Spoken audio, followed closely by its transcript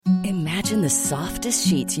Imagine the softest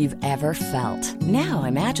sheets you've ever felt. Now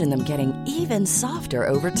imagine them getting even softer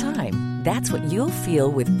over time. That's what you'll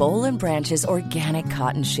feel with Boll and Branch's organic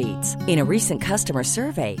cotton sheets. In a recent customer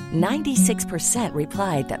survey, 96%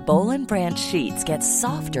 replied that Boll and Branch sheets get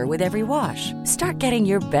softer with every wash. Start getting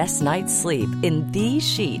your best night's sleep in these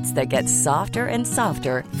sheets that get softer and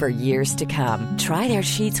softer for years to come. Try their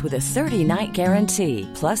sheets with a 30-night guarantee.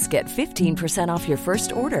 Plus, get 15% off your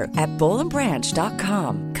first order at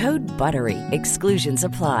bollandbranch.com. Code BUTTERY. Exclusions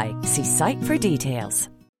apply. See site for details.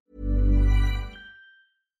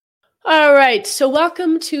 All right, so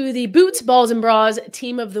welcome to the Boots, Balls, and Bras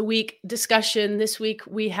Team of the Week discussion. This week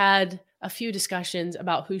we had a few discussions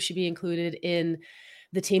about who should be included in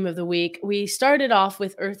the Team of the Week. We started off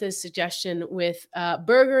with Eartha's suggestion with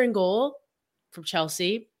Berger and goal from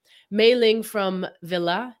Chelsea, Mei Ling from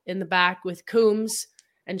Villa in the back with Coombs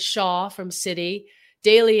and Shaw from City,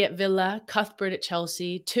 Daly at Villa, Cuthbert at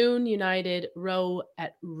Chelsea, Toon United, Rowe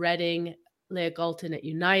at Reading, Leah Galton at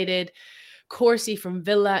United, Corsi from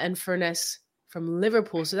Villa, and Furness from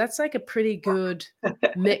Liverpool. So that's like a pretty good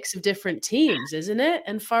mix of different teams, isn't it?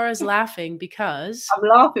 And Farah's laughing because... I'm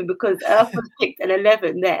laughing because Earth has picked an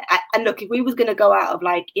 11 there. And look, if we was going to go out of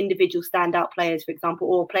like individual standout players, for example,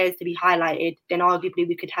 or players to be highlighted, then arguably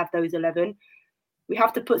we could have those 11. We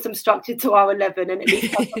have to put some structure to our 11 and at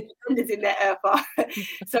least have some defenders in there, Earth.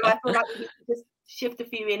 So I feel like we need to just shift a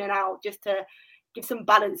few in and out just to give some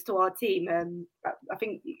balance to our team. I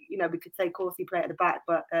think, you know, we could say Corsi play at the back,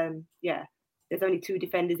 but yeah, there's only 2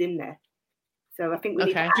 defenders in there. So I think we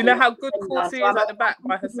need to... Do you know how good Corsi is at the back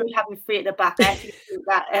by herself? Having 3 at the back. I actually think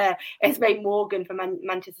that Esme Morgan from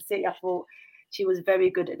Manchester City, I thought she was very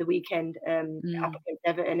good at the weekend up against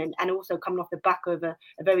Everton, and also coming off the back of a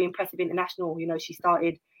very impressive international. You know, she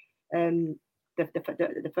started the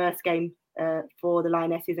first game for the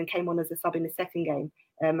Lionesses and came on as a sub in the second game.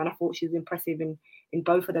 And I thought she was impressive in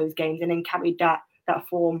both of those games, and then carried that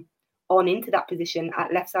form on into that position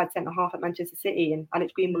at left side centre half at Manchester City, and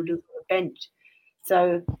Alex Greenwood was on the bench.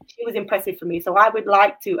 So she was impressive for me. So I would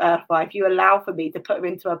like to, if you allow for me, to put her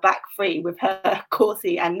into a back 3 with her,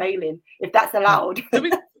 Corsi and Malin, if that's allowed.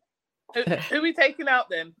 Who are we taking out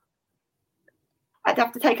then? I'd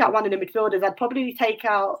have to take out one of the midfielders. I'd probably take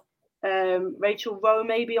out Rachel Rowe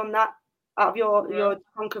maybe on that, out of your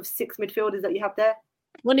chunk of 6 midfielders that you have there.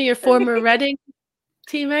 One of your former Reading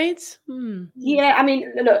teammates? Yeah, I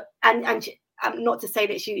mean, look, and she, not to say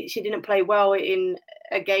that she didn't play well in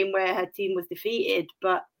a game where her team was defeated,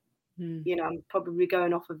 but, you know, I'm probably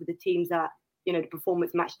going off of the teams that, you know, the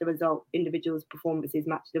performance matched the result, individuals' performances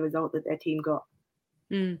matched the result that their team got.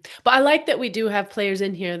 But I like that we do have players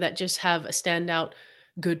in here that just have a standout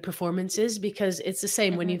good performances, because it's the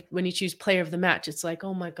same when you choose player of the match. It's like,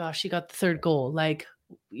 oh my gosh, she got the 3rd goal. Like,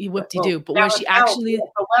 you whoop-de-doo. But when she actually...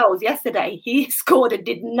 For Wales yesterday, he scored and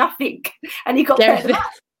did nothing. And he got Bales. Gareth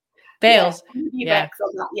Bale.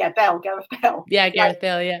 Yeah, Gareth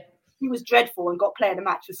Bale, yeah. He was dreadful and got player of the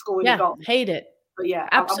match for scoring the goal. Hate it. But yeah,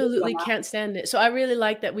 absolutely can't stand it. So I really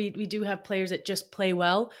like that we do have players that just play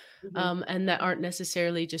well, and that aren't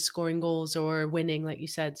necessarily just scoring goals or winning, like you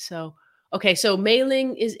said. So, okay, so Mei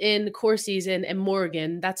Ling is in, Corsi's in, and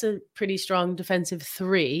Morgan. That's a pretty strong defensive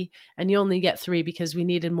 3, and you only get 3 because we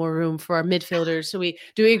needed more room for our midfielders. So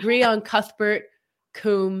do we agree on Cuthbert,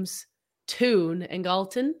 Coombs, Toon, and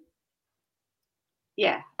Galton?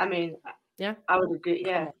 Yeah, I mean, yeah, I would agree.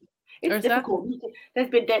 Yeah, it's difficult. There's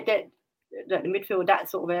been the midfield, that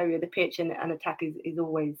sort of area, the pitch and attack is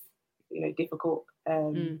always, you know, difficult.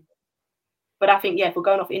 But I think, if we're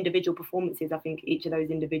going off individual performances, I think each of those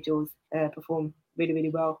individuals perform really, really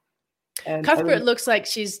well. Cuthbert looks like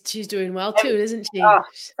she's doing well too, isn't she? Oh,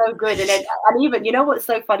 so good. And even, you know what's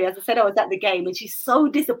so funny? As I said, I was at the game and she's so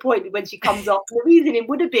disappointed when she comes off. The reason it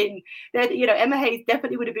would have been that, you know, Emma Hayes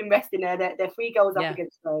definitely would have been resting her. They're 3 goals up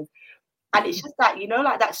against Spurs. And it's just that, you know,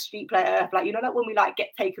 like that street player, like, you know, like when we like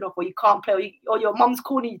get taken off or you can't play or your mum's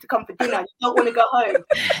calling you to come for dinner and you don't want to go home.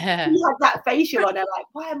 She has that facial on her, like,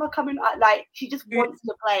 why am I coming? Like, she just wants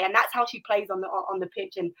to play, and that's how she plays on the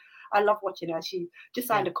pitch. And I love watching her. She just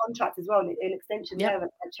signed a contract as well, an extension there at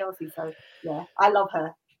Chelsea. So yeah, I love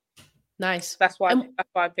her. Nice. That's why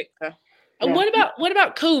I picked her. And what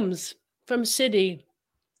about Coombs from City?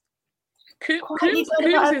 Coombs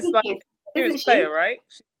is like a serious player, right?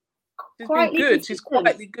 She's been good. She's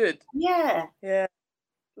quietly good. Yeah.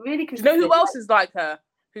 Really consistent. Do you know who else is like her,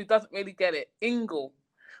 who doesn't really get it? Ingle.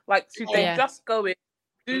 Like, they just go in,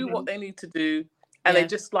 do what they need to do, and they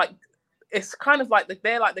just like, it's kind of like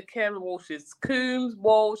they're like the Kara Walshes. Coombs,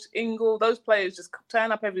 Walsh, Ingle, those players just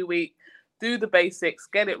turn up every week, do the basics,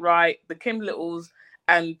 get it right, the Kim Littles,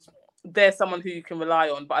 and there's someone who you can rely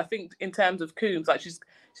on. But I think in terms of Coombs, like she's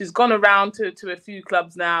gone around to a few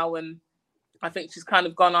clubs now, and I think she's kind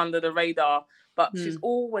of gone under the radar. But she's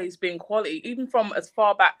always been quality, even from as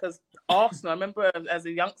far back as Arsenal. I remember as a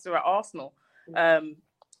youngster at Arsenal,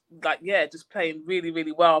 just playing really,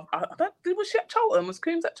 really well. Was she at Charlton? Was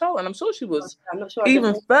Coombs at Charlton? I'm sure she was. I'm not sure.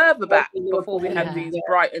 Even further back before we had these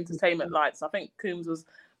bright entertainment lights. I think Coombs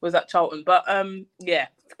was at Charlton. But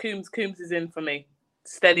Coombs is in for me.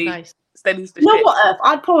 Steady. Nice. Steady's the shit. You know what, Earth?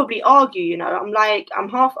 I'd probably argue, I'm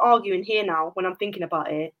half arguing here now when I'm thinking about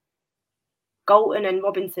it. Galton and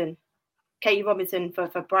Robinson. Katie Robinson for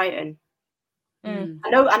Brighton. I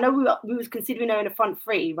know we was considering her in the front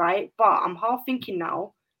three, right? But I'm half thinking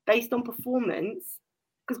now, based on performance,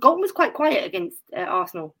 because Galton was quite quiet against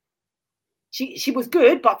Arsenal. She was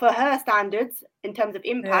good, but for her standards, in terms of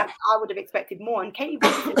impact, I would have expected more. And Katie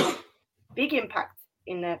Robinson had big impact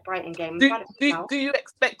in the Brighton game. Do you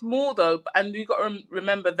expect more though? And you got to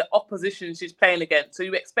remember the opposition she's playing against. So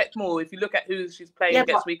you expect more if you look at who she's playing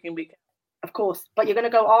against week in, week out. Of course, but you're going to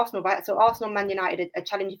go Arsenal, right? So Arsenal, Man United are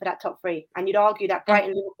challenging for that top three, and you'd argue that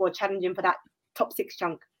Brighton, Liverpool are challenging for that top six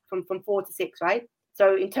chunk from 4 to 6, right?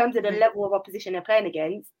 So in terms of the level of opposition they're playing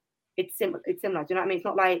against, it's similar. Do you know what I mean? It's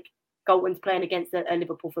not like Galton's playing against a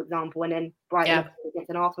Liverpool, for example, and then Brighton against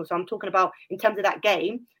an Arsenal. So I'm talking about in terms of that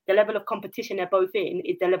game, the level of competition they're both in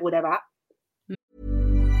is the level they're at.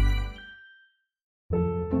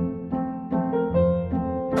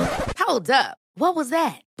 Hold up. What was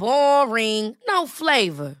that? Boring. No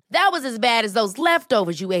flavor. That was as bad as those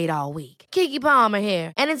leftovers you ate all week. Keke Palmer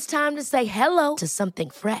here. And it's time to say hello to something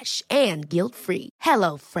fresh and guilt-free.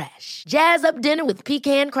 Hello Fresh. Jazz up dinner with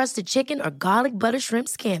pecan-crusted chicken or garlic butter shrimp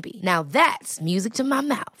scampi. Now that's music to my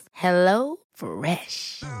mouth. Hello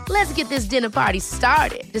Fresh. Let's get this dinner party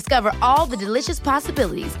started. Discover all the delicious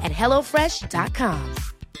possibilities at HelloFresh.com.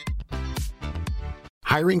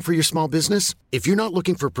 Hiring for your small business? If you're not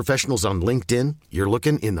looking for professionals on LinkedIn, you're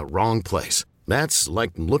looking in the wrong place. That's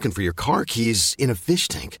like looking for your car keys in a fish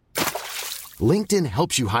tank. LinkedIn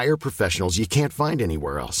helps you hire professionals you can't find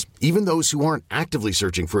anywhere else, even those who aren't actively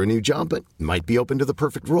searching for a new job but might be open to the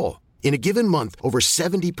perfect role. In a given month, over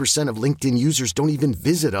 70% of LinkedIn users don't even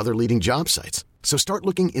visit other leading job sites. So start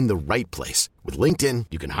looking in the right place. With LinkedIn,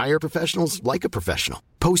 you can hire professionals like a professional.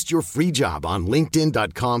 Post your free job on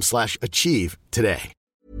linkedin.com/achieve today.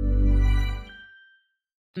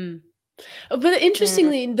 But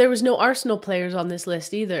interestingly, there was no Arsenal players on this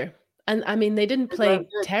list either. And I mean, they didn't play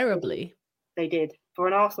terribly. They did. For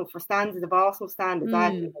standards of Arsenal standards, I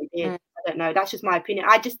think they did. I don't know. That's just my opinion.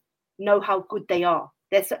 I just know how good they are.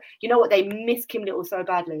 You know what? They miss Kim Little so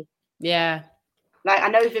badly. Yeah. Like, I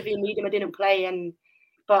know Vivian Miedema didn't play,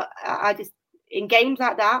 but I just, in games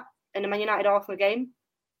like that, in the Man United Arsenal game,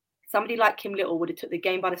 somebody like Kim Little would have took the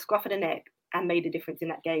game by the scruff of the neck and made a difference in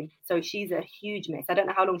that game. So she's a huge miss. I don't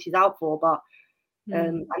know how long she's out for, but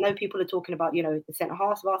I know people are talking about, the centre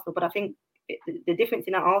half of Arsenal, but I think the difference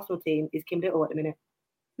in that Arsenal team is Kim Little at the minute.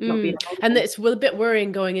 And it's a bit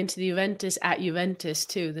worrying going into the Juventus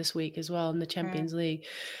too this week as well in the Champions League.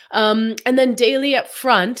 And then Daly up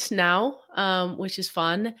front now, which is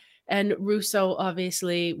fun. And Russo,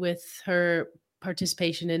 obviously, with her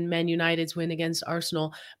participation in Man United's win against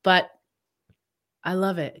Arsenal. But I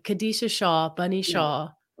love it. Kadisha Bunny Shaw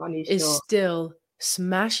is still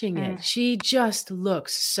smashing it. She just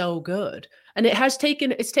looks so good. And it's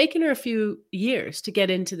taken her a few years to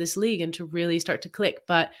get into this league and to really start to click,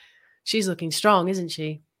 but she's looking strong, isn't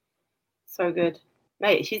she? So good.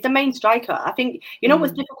 Mate, she's the main striker. I think,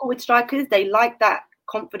 what's difficult with strikers? They like that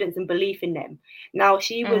confidence and belief in them. Now,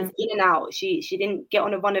 she was in and out. She didn't get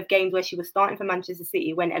on a run of games where she was starting for Manchester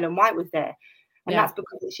City when Ellen White was there. And that's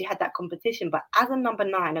because she had that competition. But as a number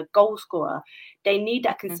 9, a goal scorer, they need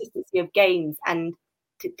that consistency of games. And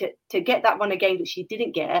to get that run of games that she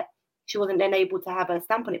didn't get, she wasn't then able to have a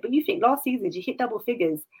stamp on it. But you think last season she hit double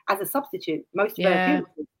figures as a substitute, most of her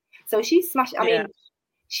appearances. So she's smashed. I mean,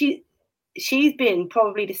 she's been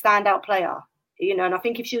probably the standout player, and I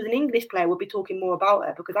think if she was an English player, we'd be talking more about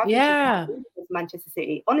her because I think she's Manchester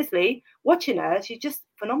City. Honestly, watching her, she's just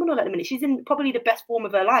phenomenal at the minute. She's in probably the best form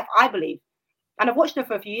of her life, I believe. And I've watched her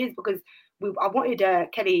for a few years because I wanted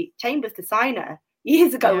Kelly Chambers to sign her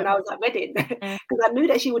years ago when I was at Reading because I knew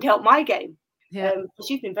that she would help my game.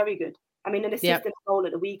 She's been very good. I mean, an assist and a goal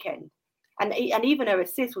at the weekend. And even her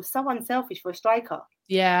assist was so unselfish for a striker.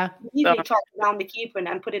 Yeah. She easily tried to round the keeper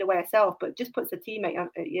and put it away herself, but just puts a teammate,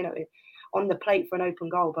 on the plate for an open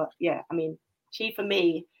goal. But yeah, I mean, she, for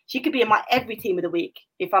me, she could be in my every team of the week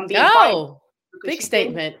if I'm being big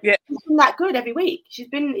statement. She's been that good every week. She's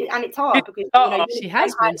been, and it's hard because she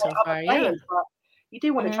has been so far. But you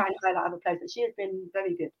do want to try and highlight other players, but she has been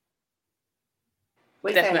very good.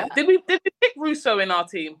 Definitely. Did we pick Russo in our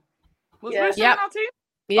team? Was Russo in our team?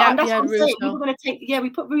 Yeah, that's what I'm saying. Russo. We were going to take, we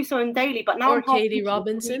put Russo and Daly, but now Katie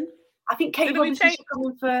Robinson. I think Katie Robinson should come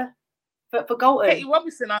in for Galton. Katie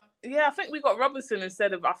Robinson. I think we got Robinson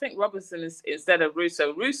instead of Russo. Instead of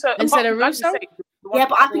Russo? Yeah,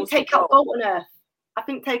 but I think take out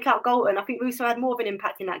Galton. I think Russo had more of an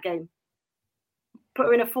impact in that game. Put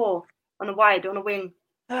her in a 4 on a wide, on a wing.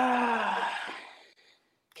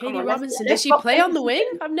 Katie Robinson, does she play on the wing?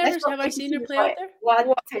 Have I seen her play out there? 1,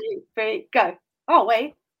 2, 3, go. Oh,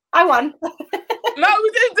 wait. I won. No,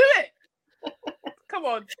 we didn't do it. Come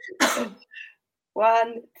on.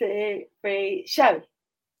 1, 2, 3, show.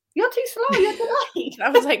 You're too slow. You're delayed.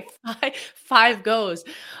 That was like five goes.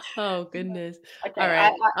 Oh, goodness. Okay, all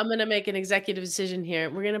right. I'm going to make an executive decision here.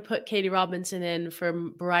 We're going to put Katie Robinson in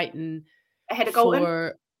from Brighton. Ahead of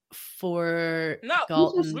Galton? For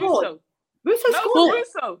Galton. Russo scored.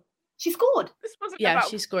 Russo. She scored. This wasn't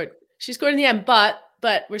she scored. She scored in the end, but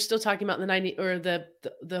we're still talking about the 90 or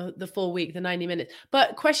the full week, the 90 minutes.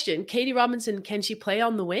 But question, Katie Robinson, can she play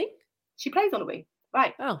on the wing? She plays on the wing.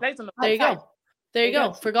 Right. Oh, plays on the there you go. There you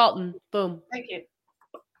go. For Galton. Boom. Thank you.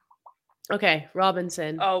 Okay,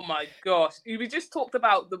 Robinson. Oh my gosh. We just talked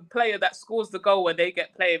about the player that scores the goal when they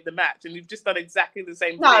get player of the match, and you've just done exactly the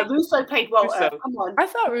same thing. No, Russo played well. Come on. I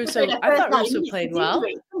thought Russo played well.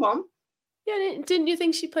 Come on. Yeah, didn't you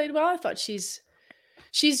think she played well? I thought she's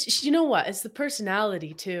you know what? It's the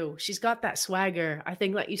personality too. She's got that swagger. I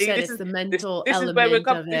think, like you said, it's the mental element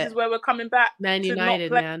of it. This is where we're coming back. Man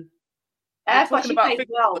United, man. I thought she played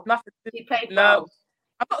well. She played well.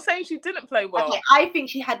 I'm not saying she didn't play well. Okay, I think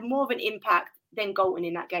she had more of an impact than Galton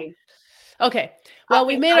in that game. Okay, well,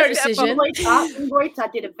 we made our decision. Reuter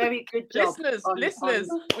did a very good job. Listeners,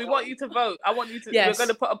 we want you to vote. I want you to. Yes. We're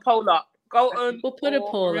going to put a poll up. Galton. We'll put a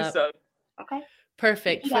poll Russo. up. Okay.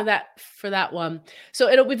 Perfect for that one.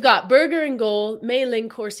 So we've got Berger in goal, Mei Ling,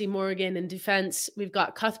 Corsi Morgan in defense. We've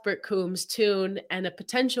got Cuthbert, Coombs, Toon, and a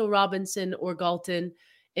potential Robinson or Galton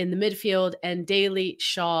in the midfield, and Daly,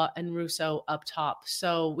 Shaw, and Russo up top.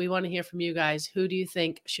 So we want to hear from you guys. Who do you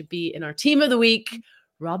think should be in our team of the week?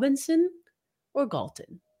 Robinson or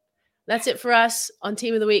Galton? That's it for us on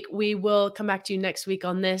Team of the Week. We will come back to you next week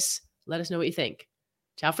on this. Let us know what you think.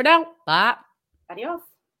 Ciao for now. Bye. Adios.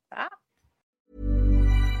 Bye.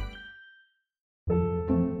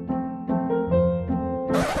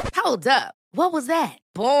 Hold up. What was that?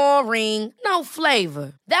 Boring. No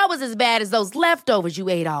flavor. That was as bad as those leftovers you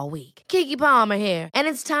ate all week. Keke Palmer here, and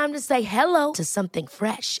it's time to say hello to something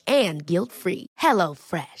fresh and guilt-free. Hello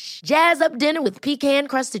Fresh. Jazz up dinner with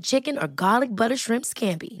pecan-crusted chicken or garlic butter shrimp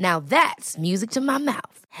scampi. Now that's music to my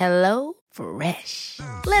mouth. Hello Fresh.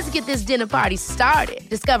 Let's get this dinner party started.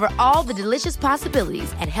 Discover all the delicious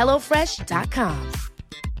possibilities at HelloFresh.com.